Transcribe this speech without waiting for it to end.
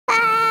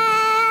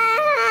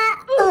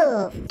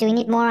Do we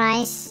need more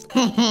eyes?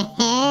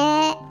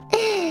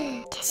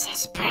 This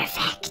is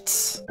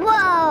perfect.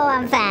 Whoa,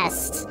 I'm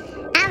fast.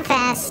 I'm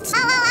fast.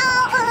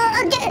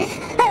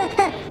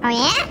 Oh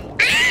yeah?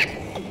 Ah!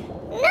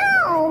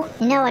 No!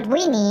 You know what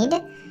we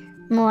need?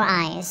 More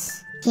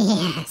eyes.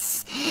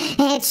 Yes,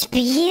 it's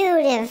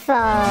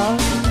beautiful.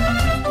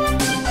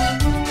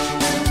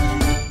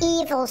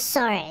 Evil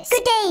Saurus.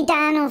 Good day,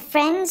 Dino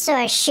friends,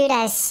 or should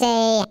I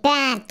say,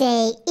 bad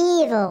day,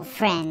 evil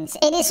friends.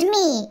 It is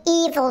me,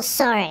 Evil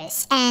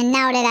Saurus, and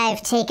now that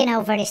I've taken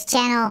over this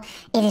channel,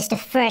 it is the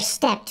first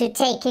step to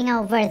taking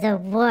over the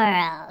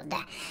world.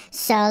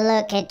 So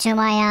look into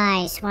my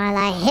eyes while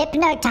I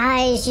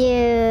hypnotize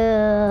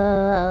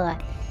you.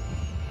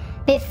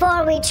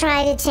 Before we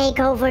try to take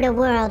over the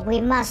world, we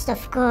must,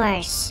 of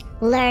course,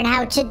 learn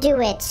how to do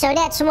it. So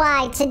that's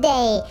why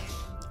today,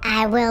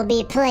 I will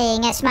be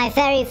playing as my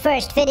very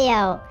first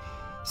video,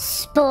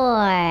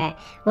 Spore,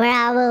 where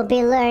I will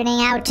be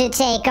learning how to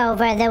take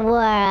over the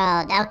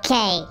world.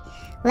 Okay,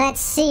 let's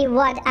see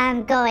what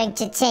I'm going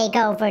to take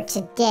over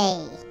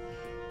today.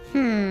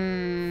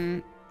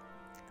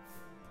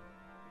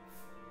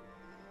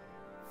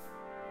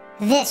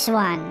 This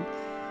one.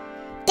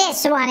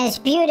 This one is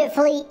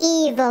beautifully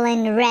evil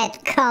in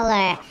red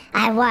color.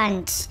 I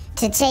want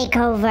to take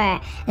over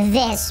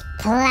this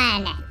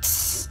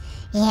planet.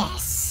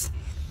 Yes.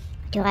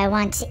 Do I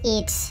want to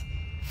eat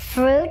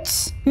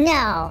fruit?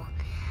 No.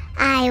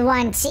 I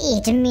want to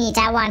eat meat.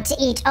 I want to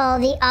eat all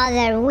the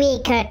other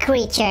weaker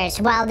creatures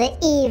while the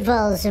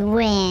evils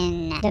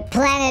win. The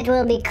planet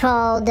will be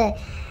called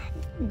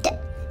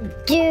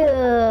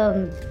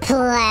Doom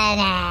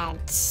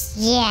Planet.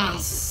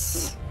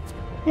 Yes.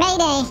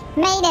 Mayday!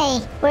 Mayday!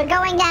 We're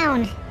going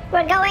down!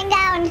 We're going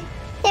down!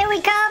 Here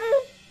we come!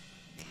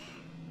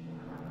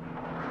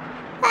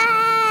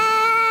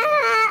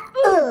 Ah!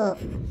 Ooh!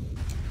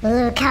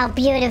 Look how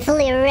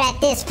beautifully red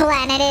this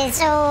planet is!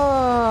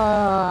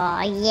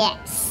 Oh,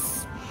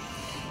 yes!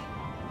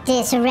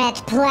 This red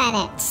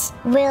planet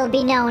will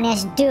be known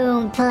as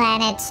Doom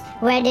Planet,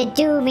 where the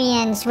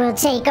Doomians will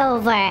take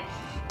over.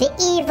 The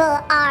evil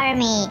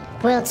army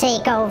will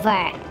take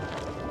over.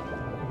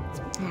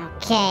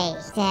 Okay,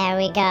 there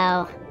we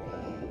go.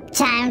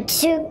 Time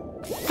to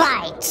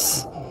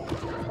fight.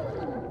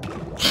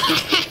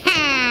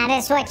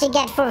 That's what you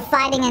get for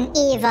fighting an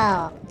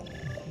evil.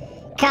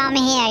 Come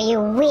here,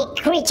 you weak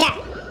creature.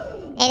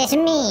 It is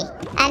me,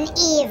 an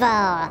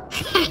evil.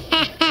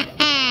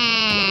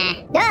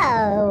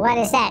 Oh, what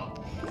is that?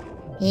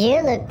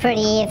 You look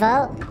pretty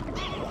evil.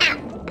 Ow.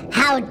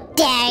 How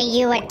dare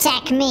you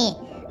attack me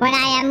when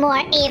I am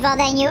more evil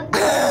than you?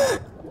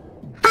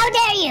 How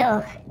dare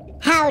you?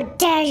 How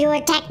dare you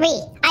attack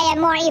me? I am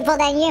more evil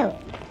than you.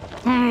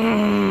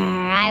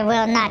 I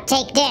will not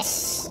take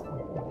this.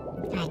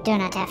 I do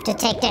not have to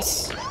take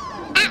this.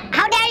 Ah,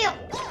 how dare you?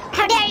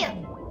 How dare you?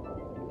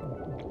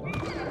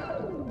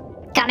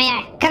 Come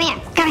here, come here,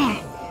 come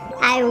here.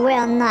 I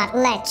will not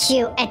let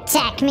you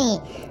attack me.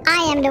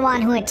 I am the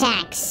one who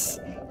attacks.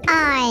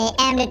 I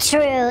am the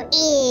true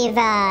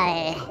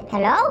evil.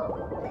 Hello?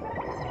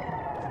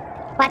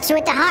 What's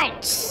with the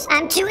hearts?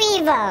 I'm too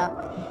evil.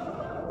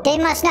 They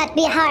must not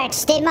be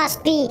hearts, they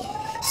must be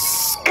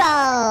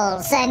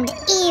skulls and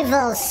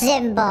evil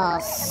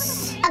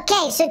symbols.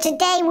 Okay, so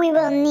today we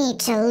will need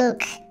to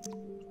look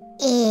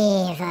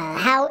evil.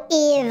 How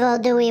evil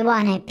do we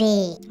want to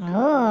be?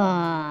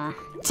 Oh,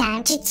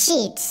 time to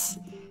cheat.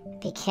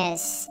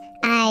 Because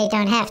I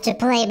don't have to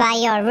play by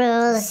your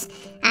rules.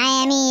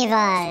 I am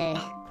evil.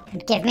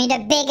 Give me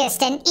the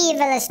biggest and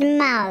evilest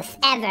mouth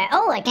ever.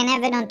 Oh, I can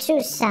have it on two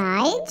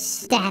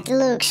sides. That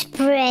looks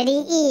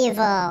pretty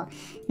evil.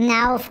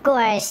 Now, of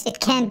course, it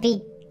can't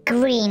be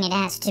green, it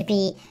has to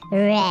be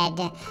red,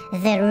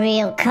 the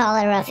real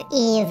color of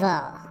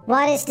evil.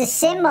 What is the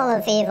symbol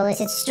of evil?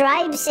 Is it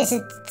stripes? Is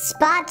it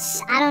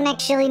spots? I don't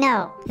actually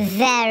know.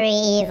 Very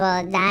evil.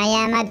 I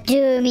am a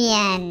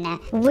Doomian.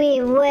 We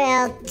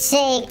will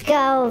take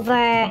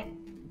over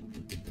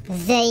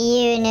the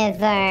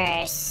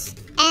universe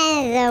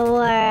and the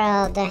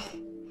world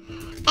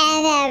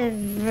and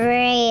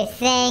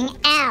everything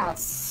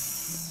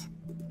else.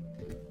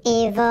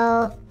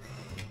 Evil.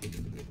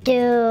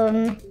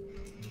 Doom,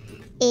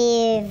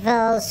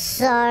 Evil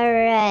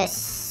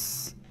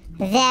Saurus.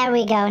 There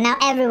we go. Now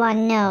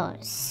everyone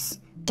knows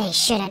they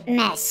shouldn't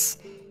mess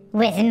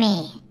with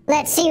me.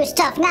 Let's see who's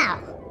tough now.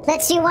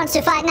 Let's see who wants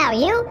to fight now.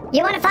 You?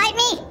 You want to fight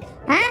me?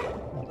 Huh?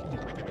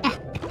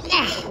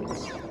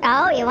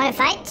 Oh, you want to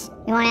fight?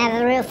 You want to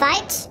have a real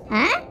fight?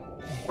 Huh?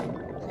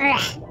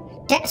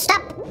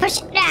 Stop.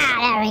 Push. Ah,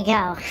 there we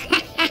go.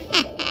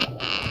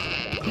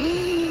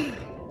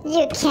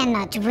 You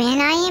cannot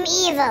win. I am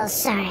evil,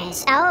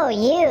 Saurus. Oh,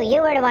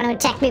 you were the one who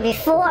attacked me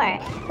before.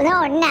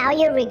 No, now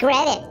you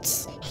regret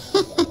it.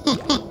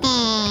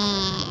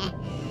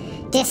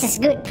 This is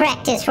good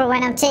practice for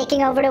when I'm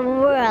taking over the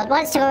world.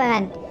 What's going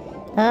on?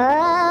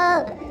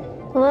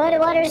 Oh, the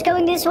water is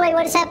going this way.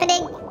 What is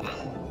happening?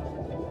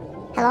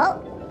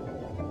 Hello?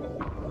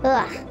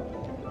 Ugh.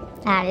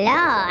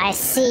 Hello, I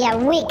see a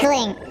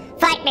weakling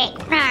Fight me!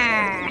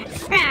 Rawr,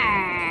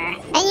 rawr.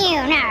 And you!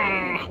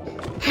 Rawr,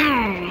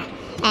 rawr.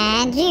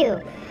 And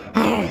you!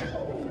 Rawr.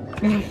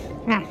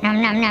 Nom,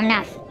 nom, nom, nom,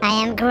 nom. I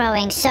am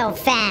growing so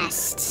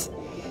fast.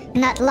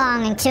 Not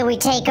long until we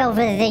take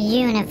over the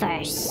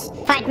universe.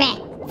 Fight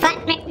me!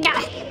 Fight me!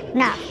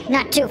 No,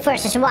 not 2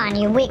 versus 1,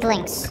 you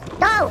weaklings.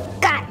 Oh,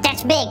 God,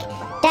 that's big.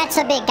 That's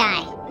a big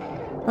guy.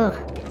 Ooh.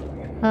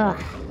 Oh.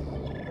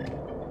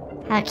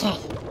 Okay.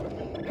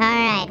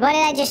 Alright, what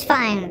did I just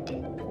find?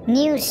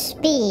 New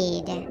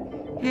speed.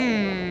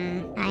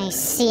 I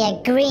see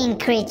a green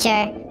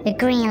creature. A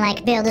green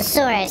like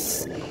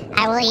Buildosaurus.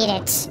 I will eat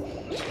it.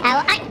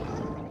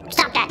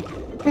 Stop that!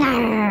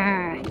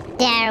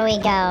 There we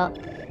go.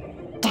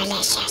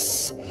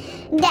 Delicious.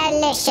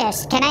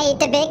 Delicious. Can I eat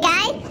the big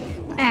guy?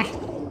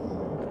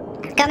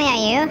 Come here,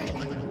 you.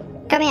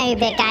 Come here, you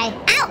big guy.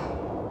 Ow!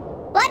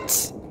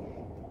 What?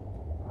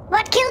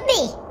 What killed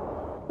me?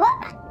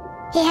 What?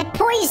 He had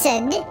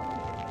poison.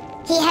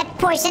 He had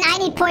poison. I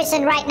need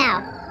poison right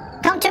now.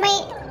 Come to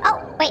me. Oh,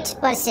 wait.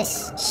 What is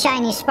this?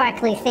 Shiny,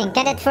 sparkly thing.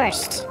 Get it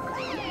first.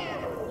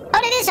 Oh,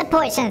 that is a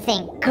poison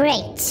thing.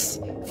 Great.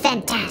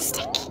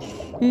 Fantastic.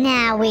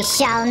 Now we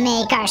shall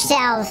make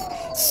ourselves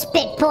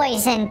spit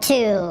poison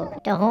too.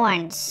 The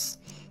horns.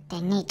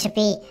 They need to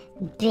be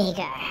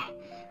bigger.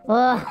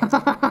 Oh,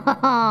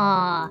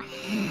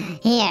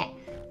 here.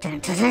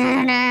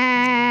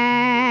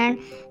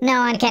 No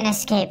one can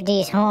escape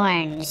these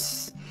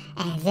horns.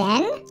 And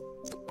then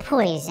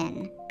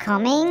poison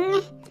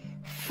coming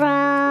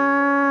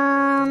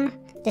from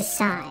the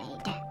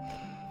side.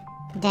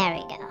 There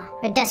we go.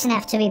 It doesn't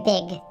have to be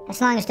big,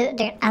 as long as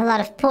a lot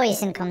of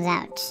poison comes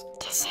out.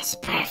 This is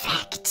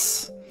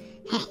perfect.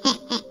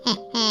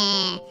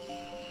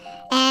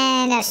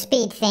 And a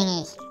speed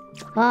thingy.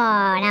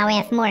 Oh, now we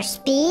have more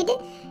speed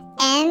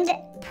and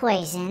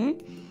poison.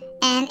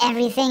 And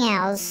everything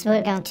else,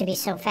 we're going to be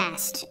so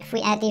fast if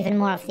we add even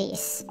more of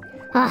these.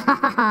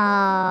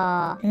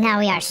 Oh, now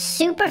we are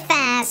super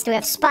fast. We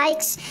have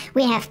spikes,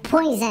 we have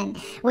poison,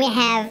 we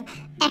have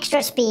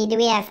extra speed,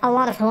 we have a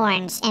lot of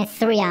horns and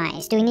 3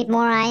 eyes. Do we need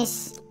more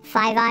eyes?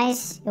 5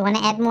 eyes? You want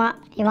to add more?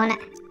 You want to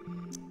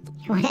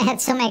add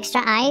some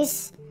extra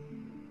eyes?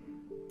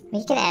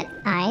 We could add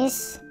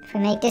eyes. If we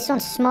make this one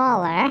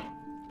smaller.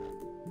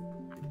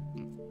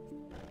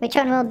 Which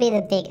one will be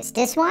the biggest?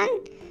 This one?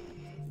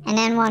 And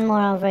then one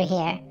more over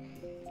here.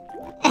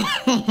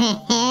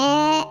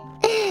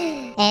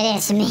 It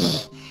is me,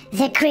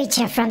 the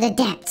creature from the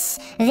depths,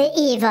 the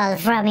evil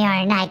from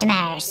your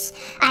nightmares.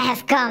 I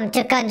have come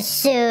to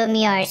consume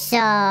your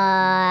soul.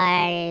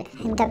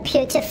 And the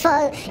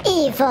beautiful,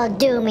 evil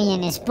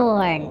Doomian is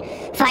born.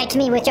 Fight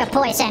me with your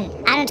poison.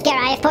 I don't care,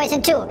 I have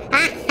poison too.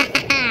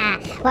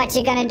 What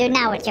you gonna do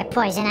now with your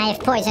poison? I have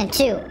poison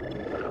too.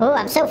 Oh,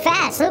 I'm so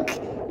fast, look.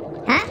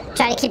 Huh?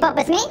 Try to keep up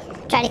with me?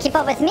 Try to keep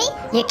up with me?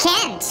 You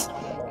can't.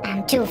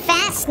 I'm too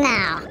fast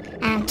now.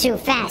 I'm too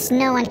fast.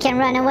 No one can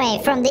run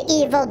away from the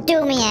evil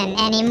Doomian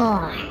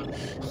anymore.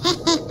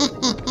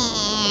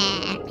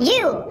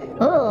 You!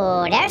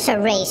 Ooh, there's a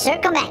racer.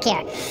 Come back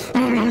here.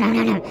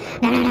 No.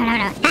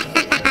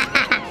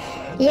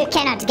 You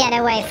cannot get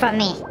away from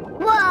me.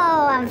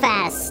 Whoa, I'm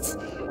fast.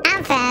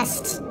 I'm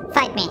fast.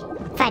 Fight me.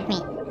 Fight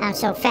me. I'm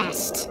so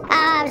fast. Oh,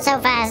 I'm so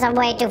fast. I'm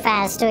way too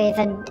fast to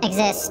even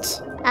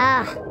exist.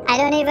 I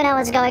don't even know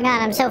what's going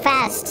on. I'm so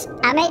fast.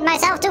 I made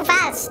myself too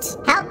fast.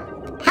 Help!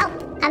 Help!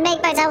 I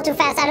made myself too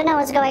fast. I don't know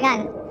what's going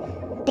on.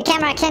 The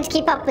camera can't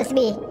keep up with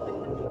me.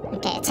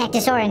 Okay, attack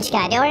this orange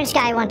guy. The orange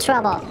guy wants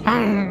trouble.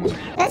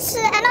 That's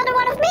another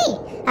one of me.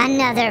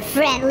 Another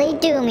friendly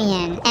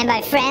Doomian. And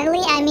by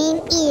friendly, I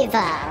mean evil.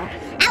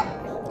 Ow!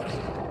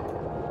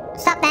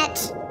 Stop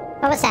that.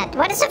 What was that?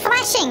 What is it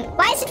flashing?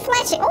 Why is it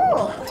flashing?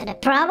 Oh! So the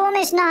problem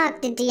is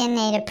not the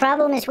DNA. The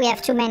problem is we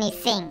have too many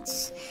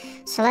things.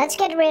 So let's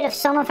get rid of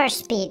some of our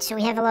speed. So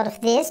we have a lot of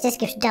this. This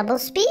gives double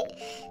speed.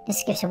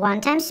 This gives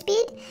 1-time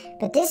speed.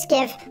 But this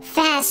gives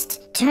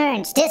fast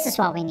turns. This is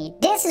what we need.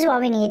 This is what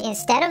we need.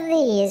 Instead of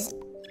these,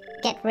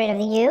 get rid of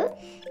you.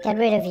 Get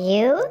rid of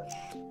you.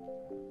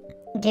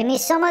 Give me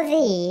some of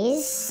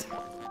these.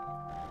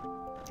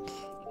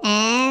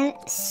 And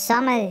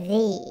some of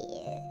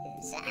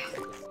these.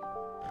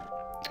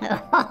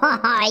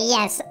 Oh,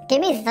 yes. Give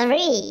me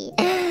 3.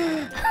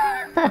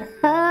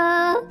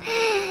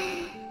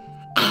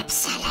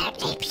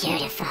 Absolutely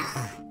beautiful.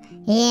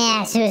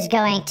 Yes, who's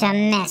going to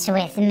mess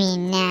with me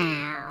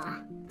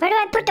now? Where do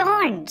I put the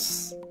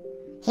horns?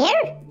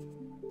 Here?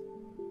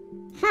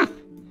 Huh.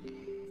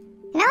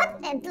 You know what?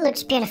 It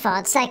looks beautiful.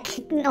 It's like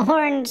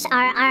horns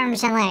are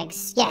arms and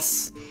legs.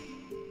 Yes.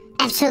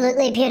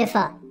 Absolutely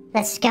beautiful.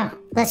 Let's go.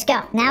 Let's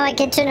go. Now I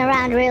can turn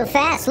around real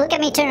fast. Look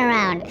at me turn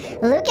around.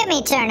 Look at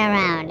me turn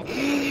around.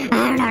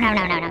 Oh,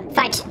 no.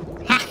 Fight.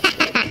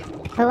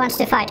 Who wants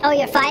to fight? Oh,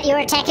 you're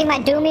attacking my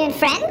Doomian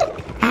friend?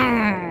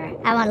 Arr,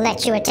 I won't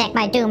let you attack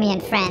my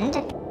Doomian friend.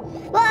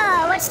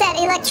 Whoa, what's that?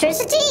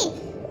 Electricity?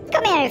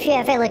 Come here if you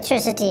have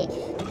electricity.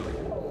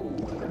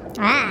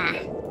 Ah.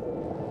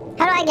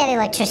 How do I get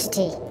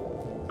electricity?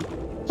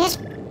 Yes.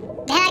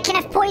 then I can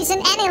have poison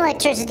and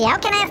electricity. How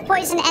can I have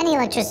poison and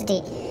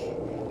electricity?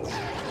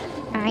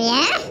 Oh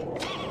yeah?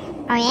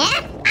 Oh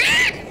yeah?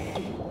 Ah!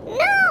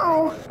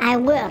 No! I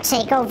will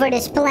take over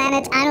this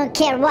planet. I don't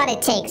care what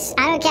it takes.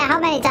 I don't care how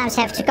many times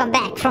I have to come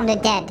back from the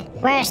dead.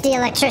 Where's the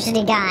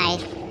electricity guy?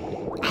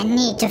 I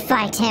need to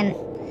fight him.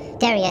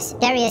 There he is.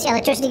 There he is.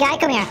 Electricity guy,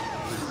 come here.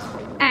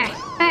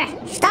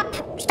 Stop.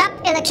 Stop,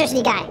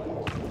 electricity guy.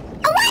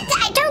 Oh, what?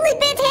 I totally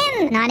bit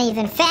him! Not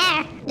even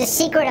fair. The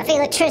secret of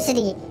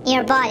electricity in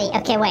your body.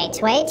 Okay, wait.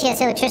 He has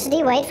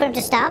electricity. Wait for him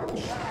to stop.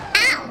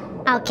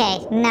 Ow!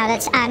 Okay, now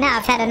that's... now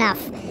I've had enough.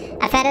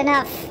 I've had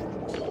enough.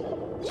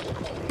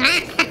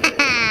 Ow!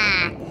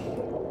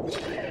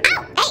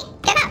 Hey,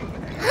 get up!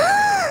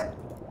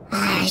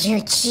 Ah,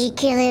 you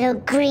cheeky little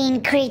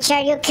green creature.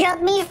 You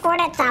killed me for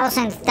the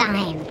 1000th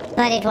time.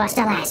 But it was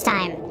the last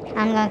time.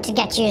 I'm going to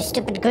get you,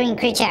 stupid green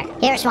creature.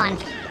 Here's one.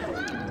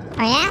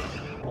 Oh, yeah?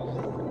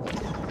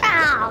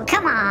 Oh,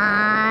 come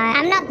on.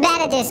 I'm not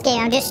bad at this game.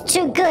 I'm just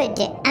too good.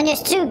 I'm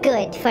just too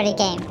good for the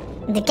game.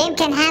 The game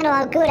can handle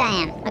how good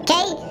I am,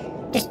 okay?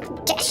 Just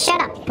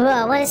shut up.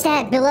 Whoa, what is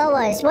that below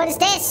us? What is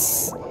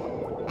this?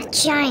 A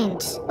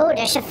giant. Oh,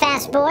 there's a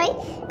fast boy.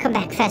 Come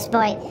back, fast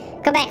boy.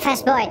 Come back,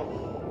 fast boy.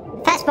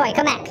 Fast boy,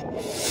 come back.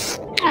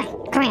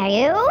 Come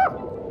here, you.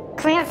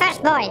 Come here,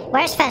 fast boy.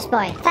 Where's fast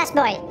boy? Fast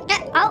boy.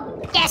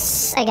 Oh,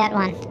 yes, I got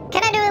one.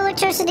 Can I do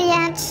electricity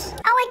yet?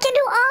 Oh, I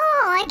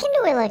can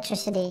do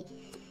electricity.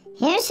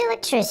 Here's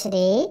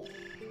electricity.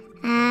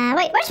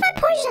 Wait, where's my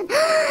poison?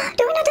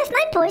 Do we not have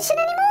my poison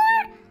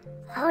anymore?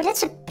 Oh,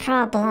 that's a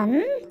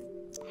problem.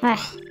 Okay,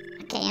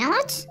 you know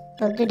what?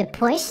 We'll do the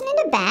poison in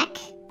the back.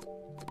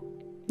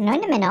 No,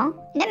 in the middle.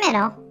 In the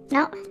middle.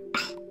 No.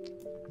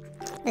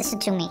 Listen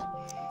to me.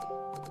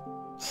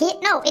 Here,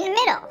 no, in the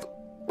middle.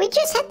 We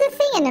just had the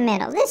thing in the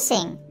middle. This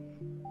thing.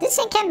 This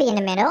thing can be in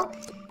the middle.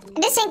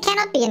 And this thing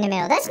cannot be in the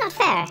middle. That's not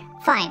fair.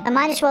 Fine. I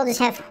might as well just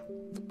have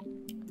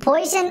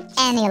poison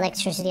and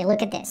electricity.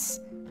 Look at this.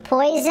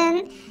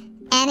 Poison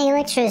and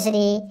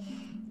electricity.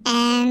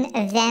 And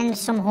then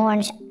some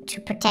horns to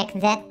protect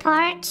that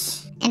part.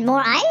 And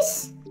more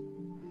eyes?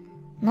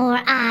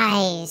 More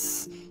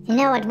eyes. You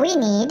know what we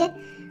need?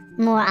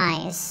 More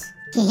eyes.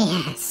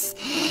 Yes,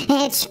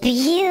 it's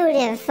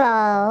beautiful.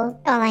 All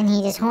I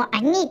need is horn. I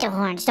need the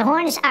horns. The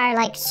horns are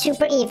like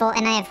super evil,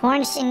 and I have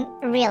horns in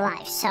real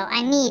life, so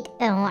I need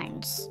the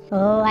horns.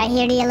 Oh, I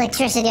hear the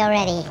electricity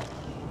already.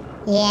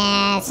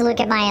 Yes,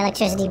 look at my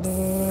electricity.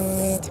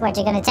 Bzzzt. What,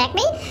 you gonna attack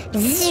me?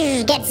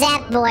 Bzzzt. Get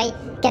zapped, boy.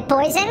 Get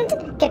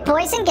poisoned. Get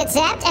poisoned. Get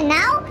zapped, and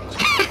now?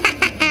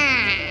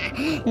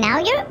 Now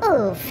you're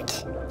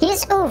oofed.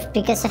 He's oofed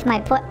because of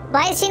my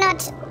Why is he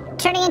not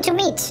turning into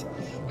meat?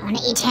 I wanna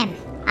eat him.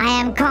 I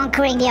am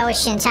conquering the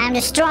oceans. I am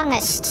the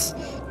strongest.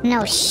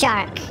 No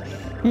shark.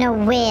 No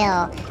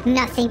whale.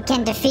 Nothing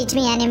can defeat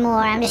me anymore.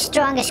 I'm the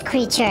strongest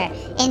creature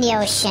in the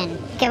ocean.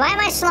 Okay, why am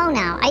I slow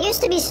now? I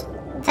used to be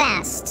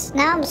fast.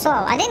 Now I'm slow.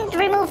 I didn't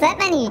remove that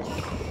many.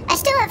 I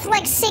still have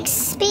like 6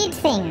 speed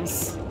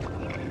things.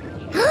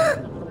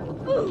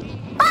 Oh,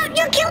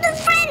 you killed a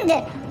friend!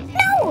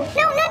 No,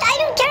 not. I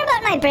don't care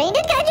about my brain.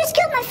 That guy just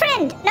killed my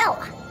friend.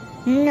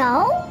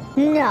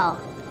 No.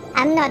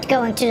 I'm not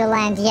going to the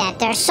land yet.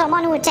 There's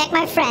someone who attacked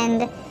my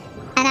friend,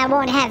 and I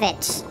won't have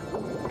it.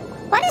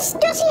 What does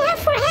he have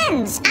for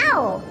hands?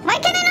 Ow! Why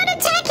can I not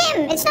attack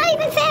him? It's not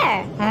even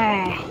fair.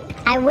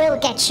 I will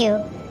get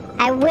you.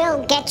 I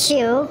will get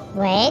you.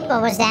 Wait,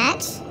 what was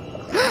that?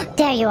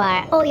 There you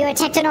are. Oh, you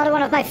attacked another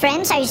one of my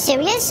friends? Are you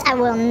serious? I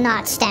will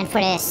not stand for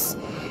this.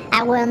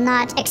 I will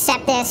not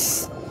accept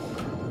this.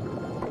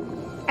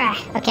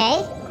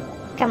 Okay.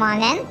 Come on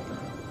then.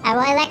 I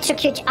will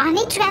electrocute you. Oh, I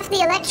need to have the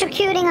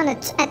electrocuting on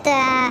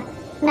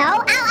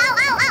No.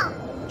 Ow.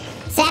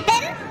 Zap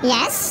him.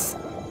 Yes.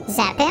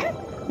 Zap him.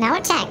 Now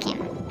attack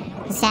him.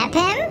 Zap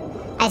him.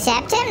 I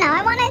zapped him. Now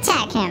I want to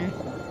attack him.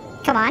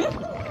 Come on. No.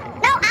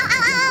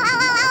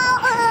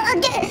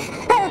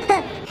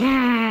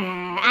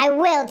 I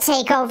will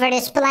take over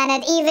this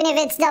planet, even if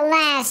it's the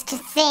last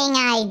thing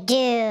I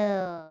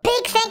do.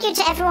 Big thank you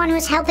to everyone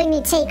who's helping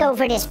me take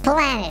over this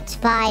planet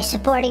by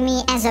supporting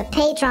me as a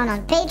patron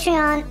on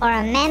Patreon or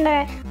a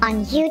member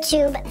on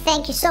YouTube.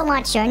 Thank you so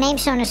much. Your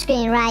name's on the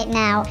screen right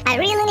now. I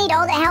really need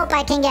all the help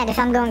I can get if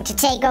I'm going to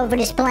take over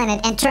this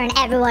planet and turn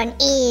everyone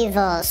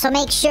evil. So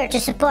make sure to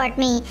support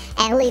me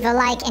and leave a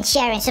like and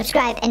share and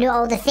subscribe and do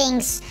all the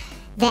things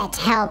that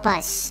help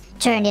us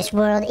turn this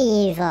world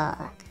evil.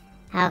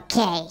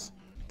 Okay.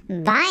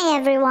 Bye,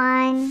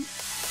 everyone.